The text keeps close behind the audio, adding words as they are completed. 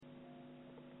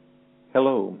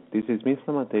Hello, this is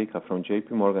Mislav Matejka from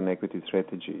JP Morgan Equity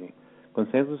Strategy.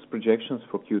 Consensus projections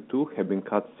for Q2 have been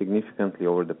cut significantly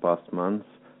over the past months,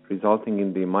 resulting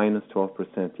in the minus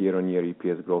 12% year-on-year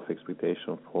EPS growth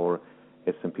expectation for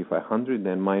S&P 500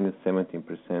 and minus 17%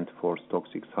 for Stock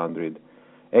 600.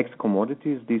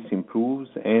 Ex-commodities, this improves,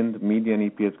 and median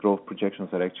EPS growth projections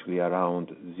are actually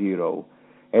around zero.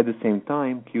 At the same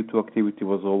time, Q2 activity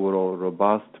was overall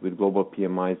robust, with global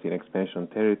PMIs in expansion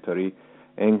territory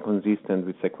and consistent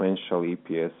with sequential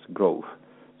EPS growth.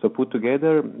 So put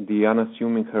together, the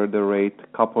unassuming hurdle rate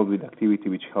coupled with activity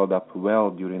which held up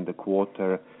well during the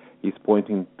quarter is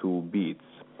pointing to beats.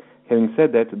 Having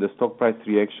said that, the stock price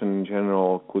reaction in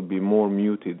general could be more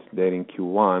muted than in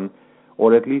Q1,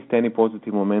 or at least any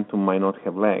positive momentum might not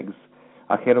have legs.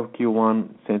 Ahead of Q1,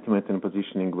 sentiment and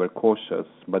positioning were cautious,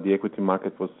 but the equity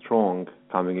market was strong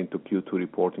coming into Q2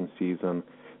 reporting season,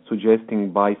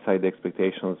 suggesting buy-side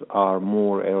expectations are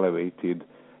more elevated,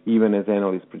 even as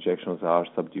analyst projections are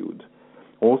subdued.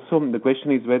 Also, the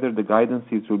question is whether the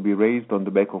guidances will be raised on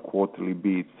the back of quarterly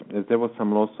beats, as there was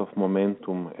some loss of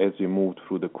momentum as we moved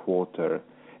through the quarter,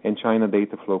 and China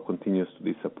data flow continues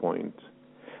to disappoint.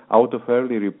 Out of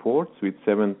early reports, with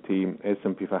 70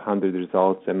 S&P 500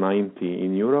 results and 90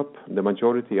 in Europe, the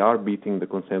majority are beating the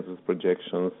consensus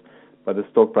projections, but the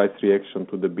stock price reaction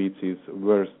to the beats is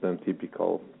worse than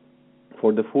typical.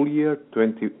 For the full year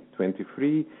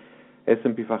 2023,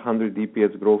 S&P 500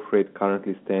 EPS growth rate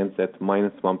currently stands at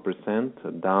minus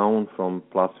 1%, down from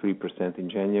plus 3% in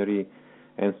January,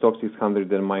 and Stock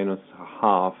 600 at minus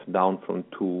half, down from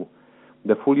 2%.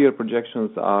 The full year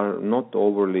projections are not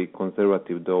overly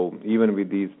conservative, though, even with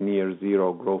these near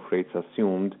zero growth rates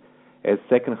assumed, as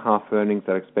second half earnings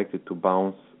are expected to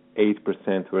bounce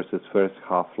 8% versus first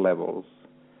half levels.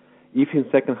 If in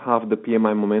second half the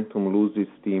PMI momentum loses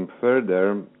steam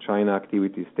further, China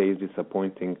activity stays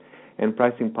disappointing and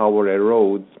pricing power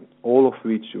erodes, all of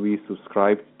which we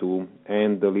subscribe to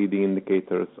and the leading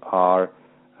indicators are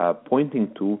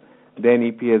pointing to,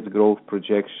 then EPS growth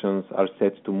projections are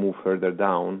set to move further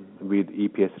down, with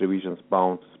EPS revisions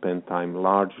bound to spend time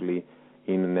largely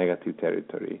in negative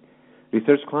territory.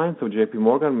 Research clients of JP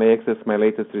Morgan may access my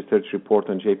latest research report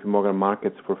on JP Morgan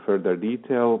markets for further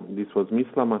detail. This was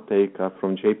Mislav Matejka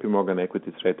from JP Morgan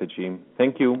Equity Strategy.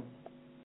 Thank you.